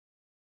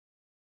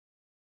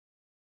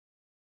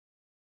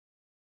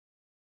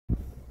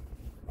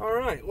All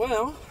right,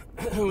 well,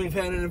 we've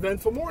had an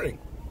eventful morning.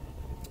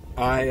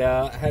 I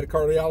had a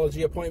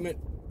cardiology appointment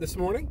this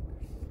morning.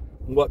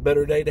 What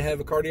better day to have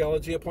a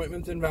cardiology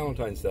appointment than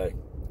Valentine's Day?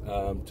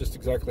 Just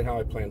exactly how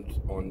I planned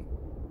on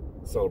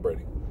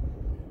celebrating.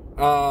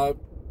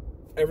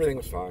 Everything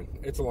was fine.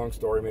 It's a long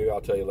story. Maybe I'll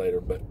tell you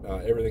later, but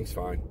everything's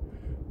fine.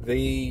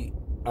 The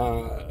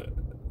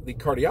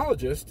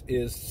cardiologist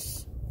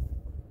is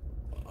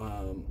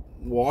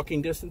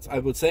walking distance. I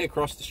would say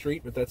across the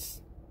street, but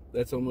that's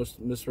almost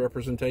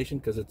misrepresentation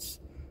because it's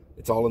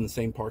all in the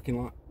same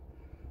parking lot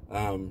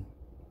from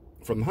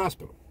the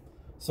hospital.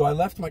 So I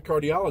left my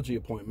cardiology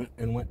appointment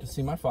and went to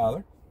see my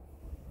father.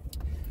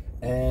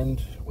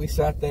 And we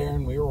sat there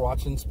and we were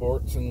watching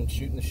sports and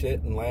shooting the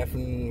shit and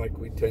laughing like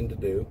we tend to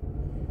do.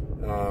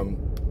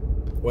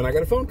 When I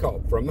got a phone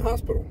call from the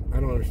hospital. I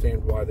don't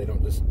understand why they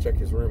don't just check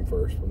his room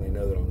first when they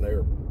know that I'm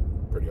there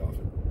pretty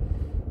often.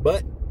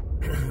 But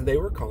they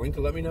were calling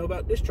to let me know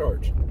about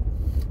discharge.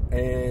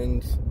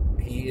 And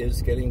he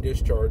is getting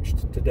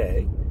discharged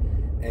today.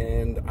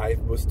 And I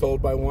was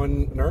told by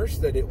one nurse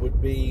that it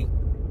would be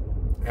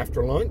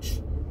after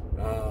lunch.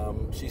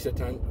 She said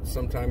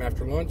sometime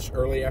after lunch,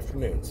 early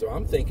afternoon. So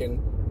I'm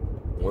thinking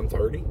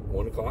 1:30,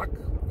 1 o'clock,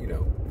 you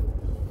know.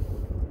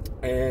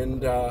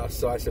 And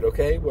so I said,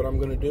 okay, what I'm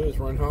going to do is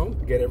run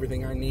home, get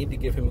everything I need to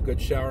give him a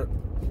good shower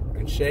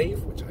and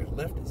shave, which I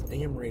left his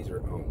damn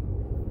razor at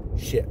home.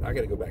 Shit, I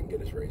got to go back and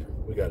get his razor.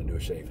 We got to do a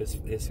shave.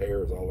 His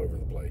hair is all over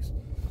the place.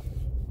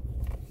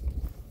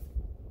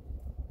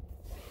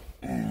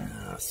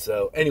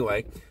 So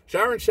anyway,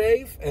 shower and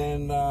shave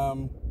and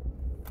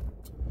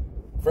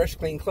fresh,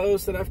 clean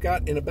clothes that I've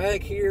got in a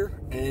bag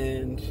here,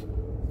 and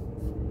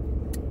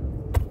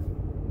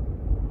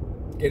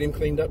get him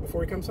cleaned up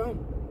before he comes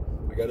home.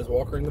 I got his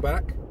walker in the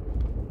back,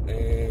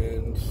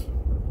 and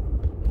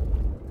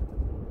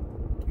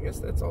I guess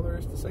that's all there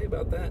is to say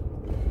about that.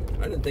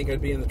 I didn't think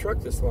I'd be in the truck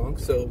this long,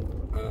 so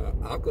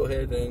I'll go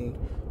ahead and,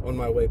 on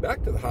my way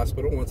back to the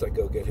hospital, once I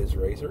go get his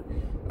razor,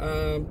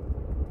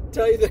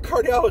 tell you the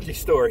cardiology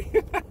story.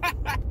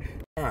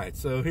 All right,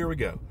 so here we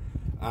go.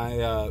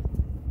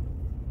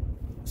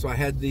 So I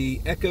had the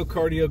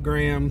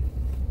echocardiogram,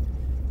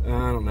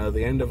 I don't know,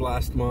 the end of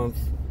last month.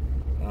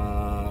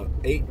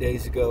 8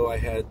 days ago, I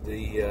had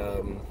the,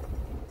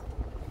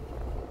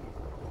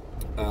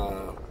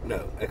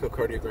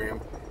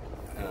 echocardiogram,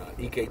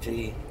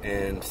 EKG,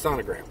 and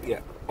sonogram. Yeah,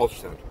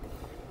 ultrasound.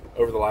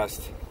 Over the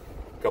last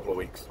couple of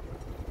weeks.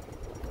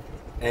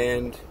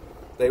 And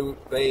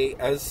they,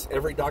 as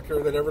every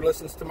doctor that ever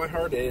listens to my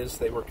heart is,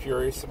 they were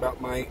curious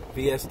about my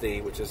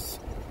VSD, which is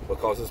what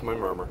causes my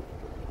murmur,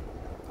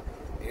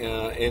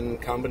 in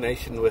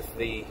combination with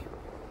the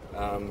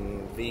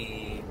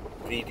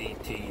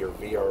VDT or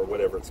VR,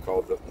 whatever it's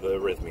called, the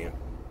arrhythmia.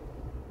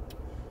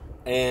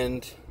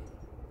 And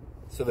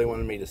so they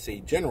wanted me to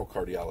see general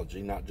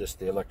cardiology, not just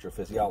the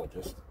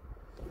electrophysiologist.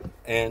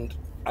 And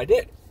I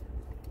did.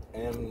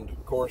 And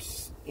of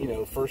course, you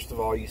know, first of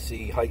all, you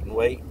see height and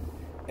weight,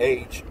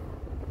 age.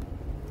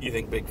 You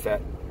think big,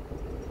 fat,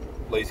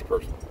 lazy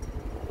person.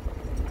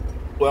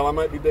 Well, I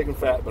might be big and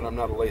fat, but I'm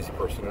not a lazy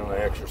person, and I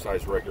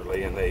exercise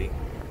regularly, and they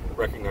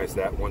recognize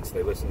that once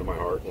they listen to my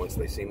heart, once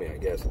they see me, I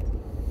guess.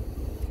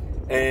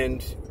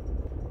 And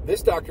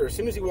this doctor, as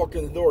soon as he walked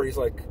in the door, he's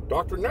like,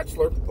 Dr.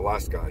 Netzler, the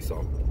last guy I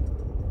saw,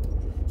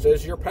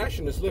 says, your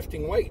passion is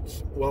lifting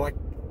weights. Well, I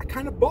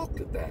kind of balked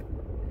at that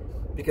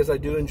because I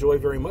do enjoy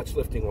very much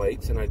lifting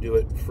weights, and I do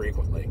it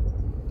frequently.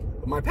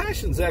 But my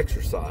passion's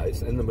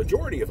exercise, and the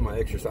majority of my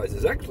exercise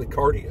is actually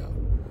cardio.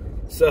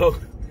 So,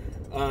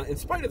 in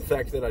spite of the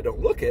fact that I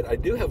don't look it, I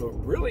do have a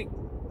really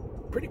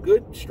pretty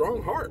good,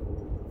 strong heart.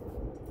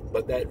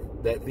 But that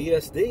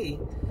VSD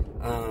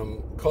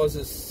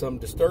causes some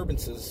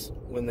disturbances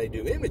when they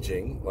do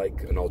imaging,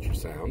 like an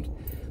ultrasound,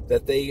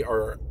 that they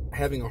are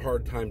having a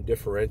hard time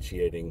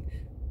differentiating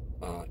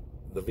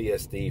the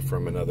VSD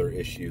from another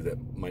issue that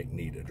might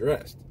need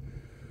addressed.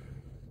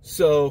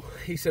 So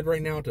he said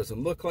right now it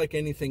doesn't look like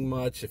anything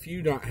much. If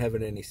you're not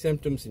having any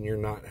symptoms and you're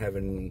not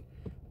having,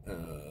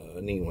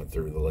 and he went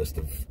through the list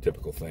of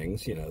typical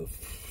things, you know,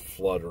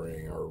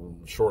 fluttering or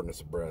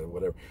shortness of breath or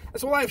whatever. I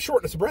said, well, I have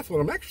shortness of breath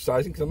when I'm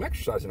exercising because I'm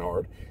exercising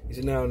hard. He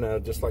said, no,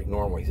 just like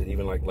normal. He said,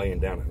 even like laying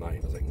down at night.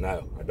 I was like,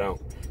 no, I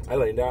don't. I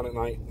lay down at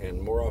night, and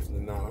more often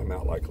than not, I'm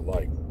out like a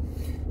light.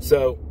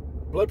 So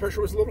blood pressure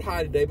was a little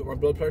high today, but my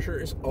blood pressure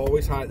is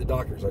always high at the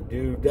doctor's. I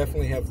do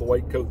definitely have the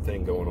white coat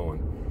thing going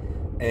on.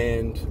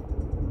 And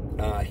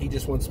he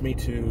just wants me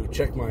to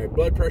check my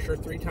blood pressure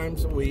 3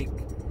 times a week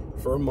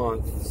for a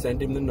month,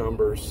 send him the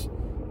numbers.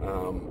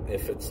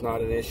 If it's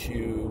not an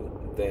issue,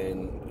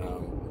 then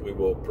we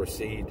will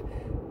proceed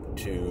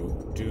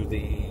to do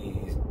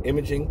the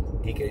imaging,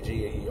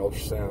 EKG,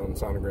 ultrasound,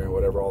 sonogram,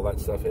 whatever all that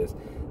stuff is,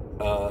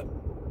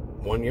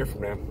 1 year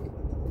from now.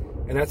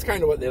 And that's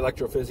kind of what the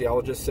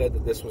electrophysiologist said,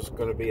 that this was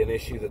going to be an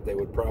issue that they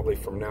would probably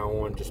from now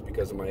on, just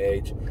because of my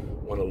age,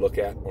 want to look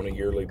at on a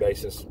yearly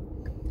basis.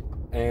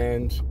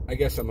 And I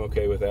guess I'm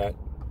okay with that.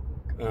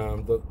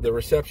 The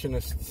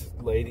receptionist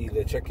lady,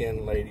 the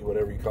check-in lady,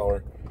 whatever you call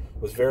her,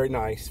 was very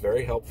nice,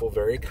 very helpful,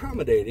 very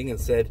accommodating, and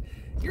said,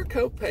 your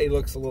copay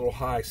looks a little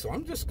high, so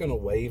I'm just going to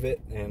waive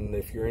it, and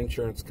if your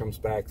insurance comes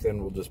back,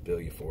 then we'll just bill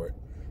you for it.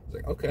 I was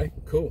like, okay,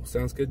 cool,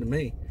 sounds good to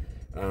me.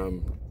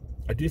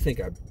 I do think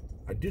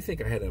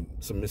I had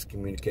some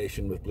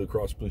miscommunication with Blue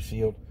Cross Blue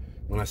Shield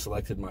when I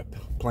selected my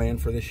plan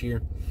for this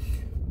year,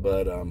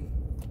 but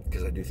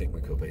because I do think my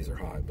copays are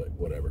high, but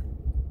whatever.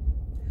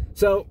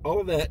 So all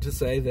of that to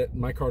say that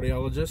my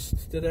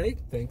cardiologist today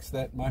thinks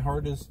that my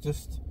heart is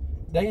just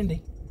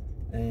dandy,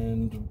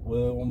 and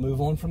we'll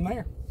move on from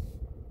there.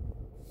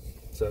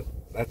 So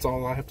that's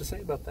all I have to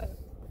say about that.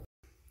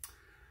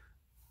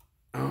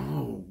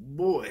 Oh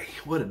boy,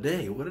 what a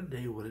day, what a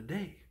day, what a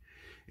day.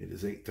 It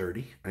is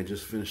 8:30. I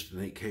just finished an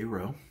 8K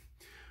row.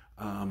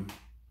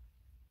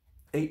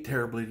 Ate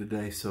terribly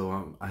today,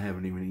 so I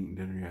haven't even eaten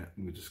dinner yet.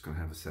 I'm just going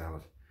to have a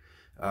salad.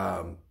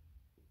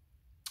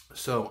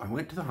 So I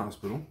went to the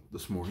hospital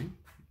this morning.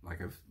 Like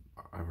I've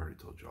already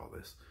told you all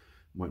this.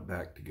 Went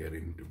back to get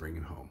him to bring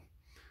him home.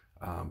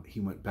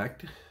 He went back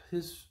to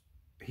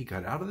he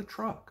got out of the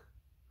truck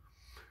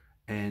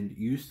and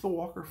used the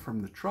walker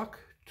from the truck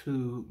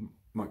to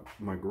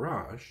my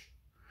garage.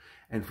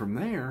 And from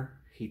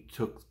there, he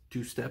took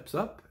 2 steps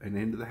up and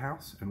into the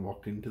house and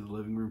walked into the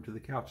living room to the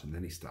couch, and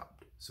then he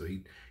stopped. So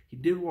he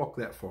did walk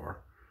that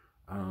far.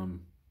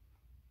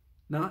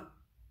 Not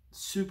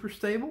super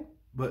stable,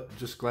 but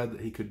just glad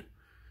that he could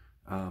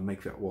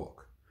make that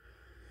walk.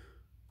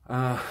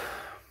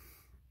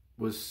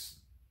 Was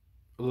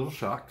a little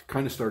shocked.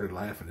 Kind of started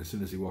laughing as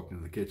soon as he walked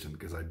into the kitchen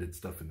because I did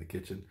stuff in the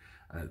kitchen.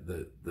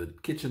 The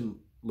kitchen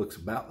looks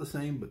about the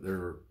same, but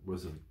there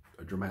was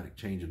a dramatic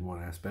change in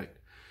one aspect.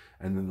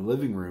 And then the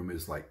living room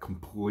is like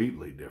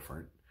completely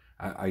different.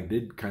 I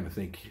did kind of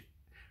think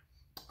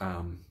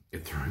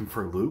it threw him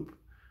for a loop,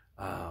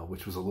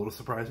 which was a little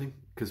surprising,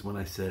 because when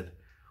I said,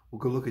 well,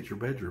 go look at your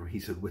bedroom,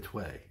 he said, which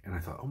way? And I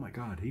thought, oh my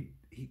God,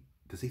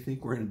 does he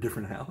think we're in a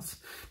different house?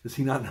 Does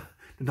he not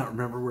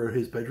remember where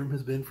his bedroom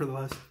has been for the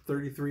last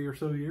 33 or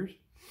so years?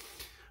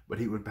 But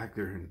he went back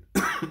there and,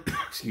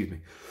 excuse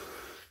me,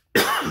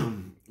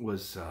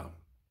 was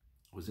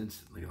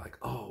instantly like,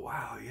 oh,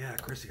 wow, yeah,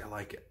 Chrissy, I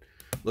like it.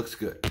 Looks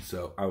good.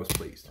 So I was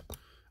pleased.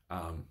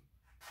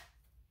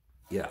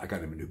 Yeah, I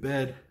got him a new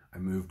bed. I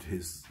moved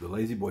the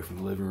lazy boy from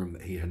the living room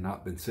that he had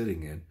not been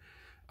sitting in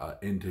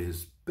into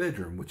his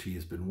bedroom, which he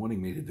has been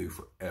wanting me to do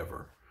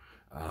forever.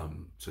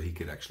 So he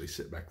could actually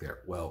sit back there.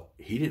 Well,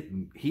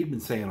 he'd been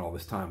saying all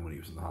this time when he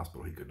was in the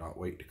hospital, he could not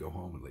wait to go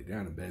home and lay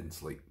down in bed and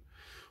sleep.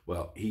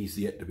 Well, he's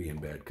yet to be in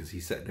bed, because he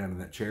sat down in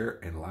that chair,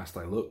 and last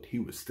I looked, he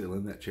was still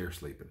in that chair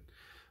sleeping.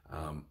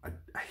 I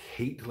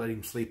hate to let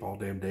him sleep all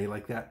damn day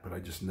like that, but I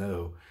just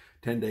know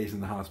 10 days in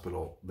the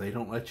hospital, they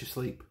don't let you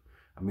sleep.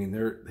 I mean,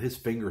 his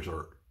fingers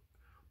are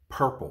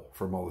purple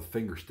from all the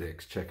finger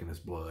sticks checking his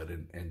blood,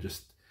 and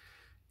just,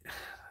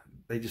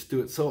 they just do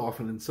it so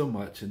often and so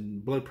much,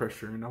 and blood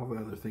pressure and all the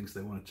other things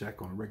they want to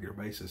check on a regular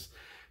basis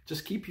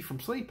just keep you from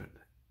sleeping.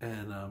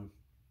 And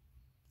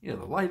you know,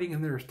 the lighting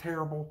in there is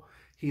terrible.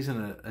 He's in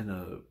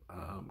a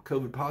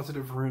COVID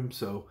positive room,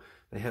 so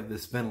they have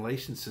this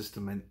ventilation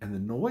system, and the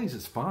noise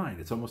is fine.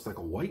 It's almost like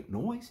a white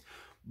noise,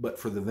 but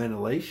for the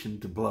ventilation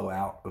to blow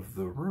out of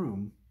the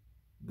room,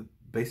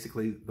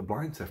 basically the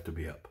blinds have to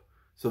be up.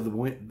 So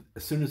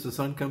as soon as the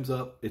sun comes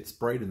up, it's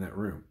bright in that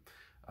room.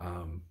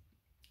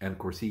 And of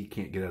course, he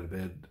can't get out of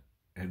bed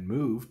and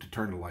move to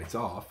turn the lights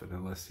off, and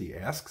unless he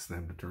asks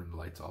them to turn the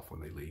lights off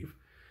when they leave,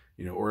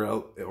 you know,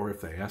 or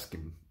if they ask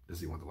him, does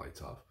he want the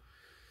lights off?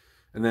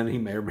 And then he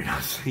may or may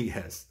not say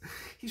yes.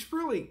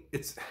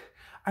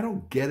 I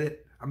don't get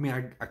it. I mean,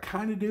 I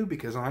kind of do,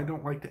 because I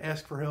don't like to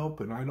ask for help,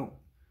 and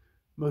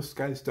most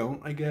guys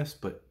don't, I guess,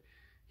 but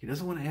he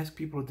doesn't want to ask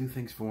people to do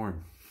things for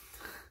him.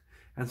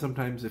 And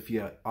sometimes if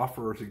you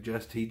offer or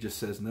suggest, he just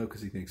says no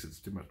because he thinks it's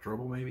too much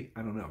trouble, maybe.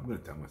 I don't know. I'm going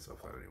to tell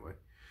myself that anyway.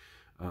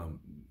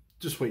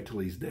 Just wait till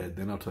he's dead.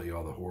 Then I'll tell you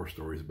all the horror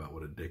stories about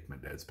what a dick my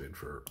dad's been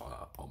for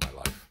all my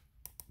life.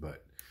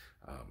 But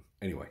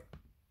anyway.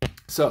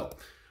 So,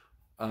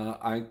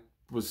 I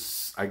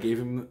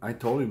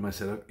told him, I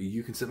said,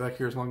 you can sit back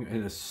here as long,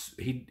 and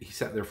he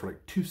sat there for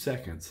like 2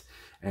 seconds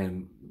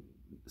and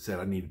said,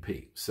 I need to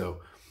pee.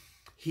 So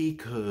he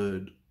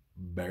could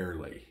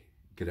barely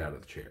get out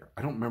of the chair.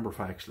 I don't remember if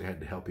I actually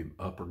had to help him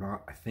up or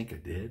not. I think I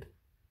did.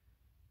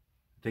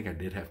 I think I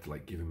did have to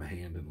like give him a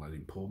hand and let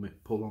him pull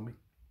on me.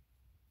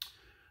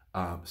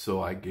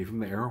 So I gave him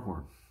the air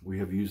horn. We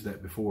have used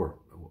that before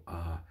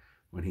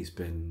when he's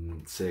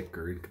been sick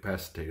or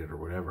incapacitated or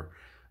whatever.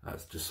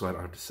 Just so I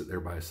don't have to sit there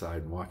by his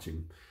side and watch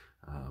him.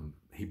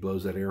 He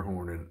blows that air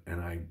horn,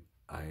 and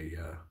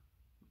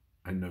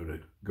I know to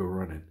go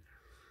running.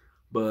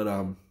 But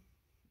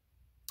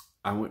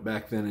I went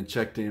back then and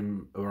checked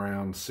him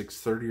around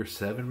 6:30 or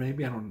 7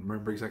 maybe. I don't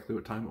remember exactly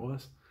what time it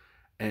was.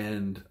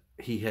 And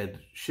he had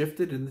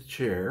shifted in the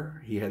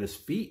chair. He had his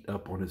feet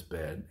up on his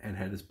bed and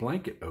had his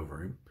blanket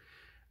over him.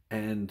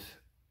 And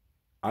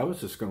I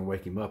was just going to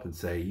wake him up and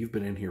say, you've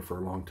been in here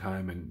for a long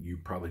time and you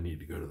probably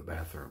need to go to the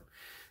bathroom.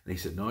 And he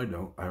said, no, I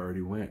don't. I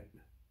already went.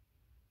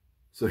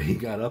 So he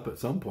got up at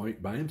some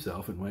point by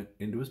himself and went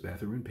into his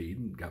bathroom and peed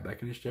and got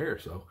back in his chair.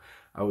 So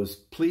I was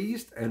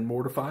pleased and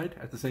mortified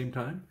at the same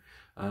time,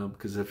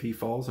 because if he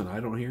falls and I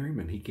don't hear him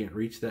and he can't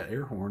reach that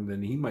air horn,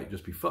 then he might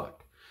just be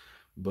fucked.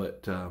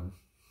 But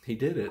he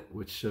did it,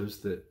 which shows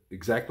that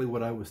exactly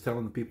what I was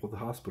telling the people at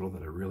the hospital,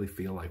 that I really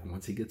feel like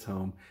once he gets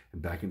home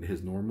and back into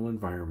his normal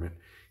environment,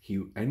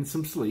 and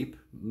some sleep,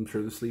 I'm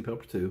sure the sleep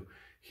helped too,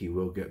 he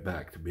will get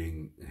back to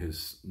being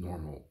his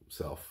normal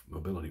self,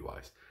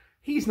 mobility-wise.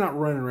 He's not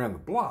running around the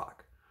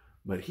block,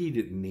 but he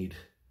didn't need,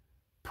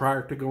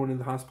 prior to going to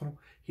the hospital,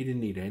 he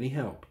didn't need any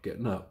help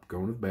getting up,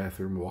 going to the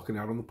bathroom, walking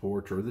out on the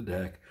porch or the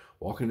deck,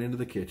 walking into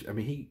the kitchen. I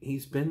mean,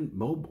 he's been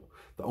mobile.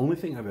 The only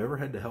thing I've ever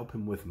had to help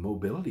him with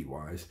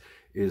mobility-wise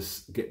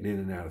is getting in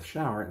and out of the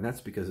shower, and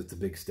that's because it's a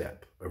big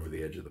step over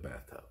the edge of the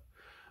bathtub.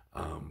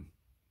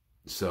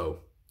 So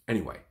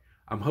anyway,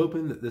 I'm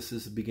hoping that this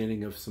is the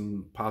beginning of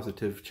some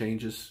positive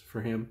changes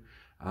for him.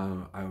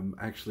 I'm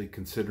actually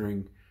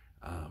considering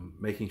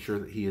making sure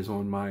that he is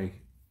on my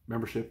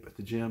membership at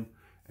the gym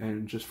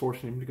and just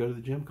forcing him to go to the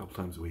gym a couple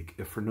times a week,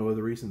 if for no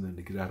other reason than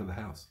to get out of the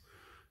house.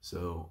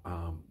 So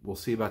we'll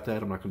see about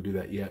that. I'm not going to do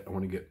that yet. I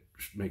want to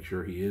make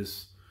sure he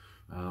is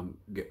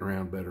getting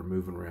around better,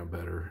 moving around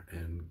better,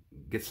 and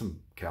get some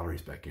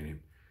calories back in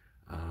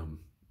him.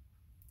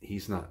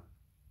 He's not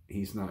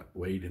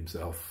weighed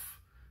himself,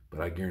 but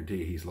I guarantee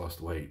you he's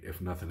lost weight.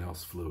 If nothing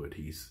else, fluid.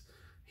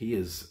 He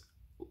is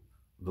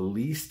the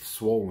least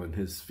swollen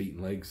his feet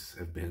and legs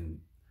have been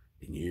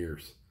in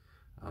years.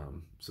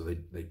 So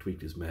they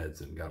tweaked his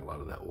meds and got a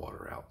lot of that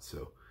water out.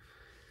 So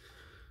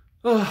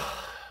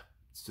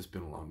it's just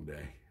been a long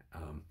day.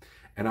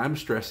 And I'm a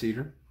stress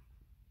eater.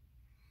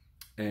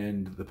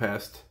 And the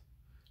past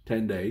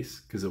 10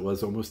 days, because it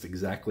was almost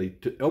exactly,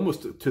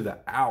 almost to the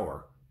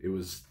hour, it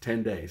was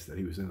 10 days that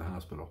he was in the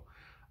hospital.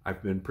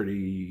 I've been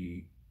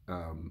pretty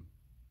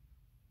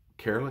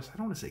careless. I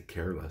don't want to say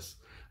careless.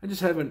 I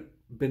just haven't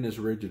been as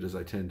rigid as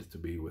I tend to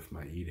be with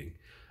my eating.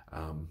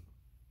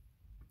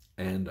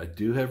 And I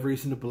do have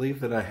reason to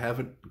believe that I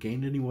haven't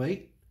gained any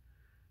weight.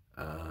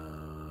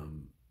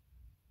 In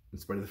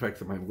spite of the fact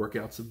that my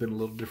workouts have been a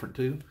little different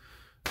too.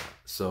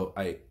 So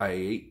I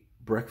ate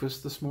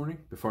breakfast this morning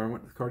before I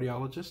went to the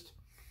cardiologist.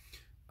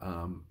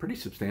 Pretty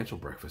substantial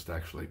breakfast,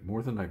 actually.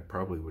 More than I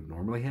probably would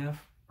normally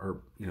have.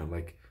 Or,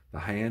 like the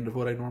high end of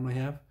what I normally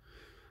have.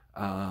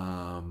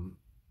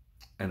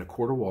 And a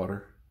quart of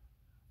water.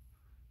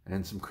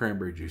 And some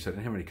cranberry juice. I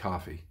didn't have any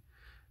coffee.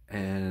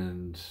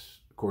 And,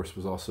 of course,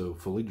 was also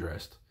fully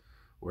dressed.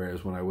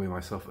 Whereas when I weigh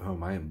myself at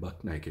home, I am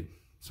buck naked.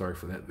 Sorry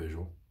for that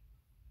visual.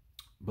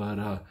 But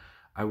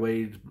I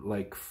weighed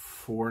like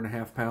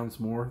 4.5 pounds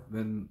more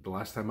than the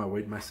last time I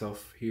weighed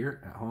myself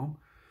here at home.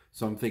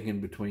 So I'm thinking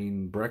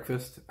between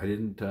breakfast, I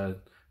didn't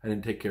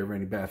take care of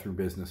any bathroom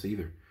business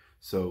either.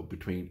 So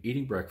between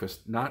eating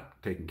breakfast,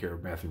 not taking care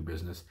of bathroom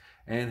business,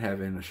 and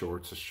having a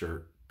shorts, a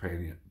shirt,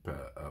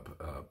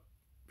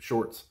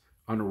 shorts,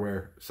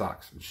 underwear,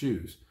 socks, and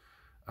shoes,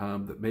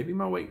 that maybe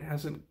my weight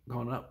hasn't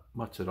gone up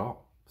much at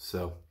all.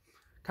 So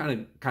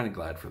kind of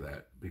glad for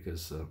that,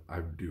 because I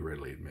do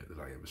readily admit that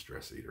I am a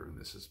stress eater, and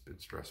this has been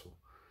stressful.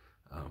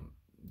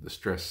 The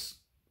stress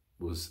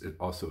it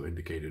also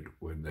indicated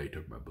when they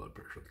took my blood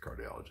pressure at the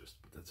cardiologist,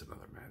 but that's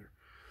another matter.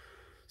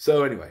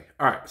 So anyway,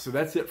 all right, so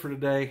that's it for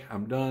today.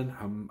 I'm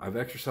done. I've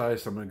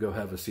exercised. I'm going to go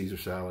have a Caesar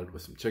salad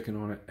with some chicken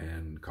on it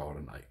and call it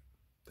a night.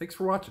 Thanks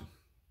for watching.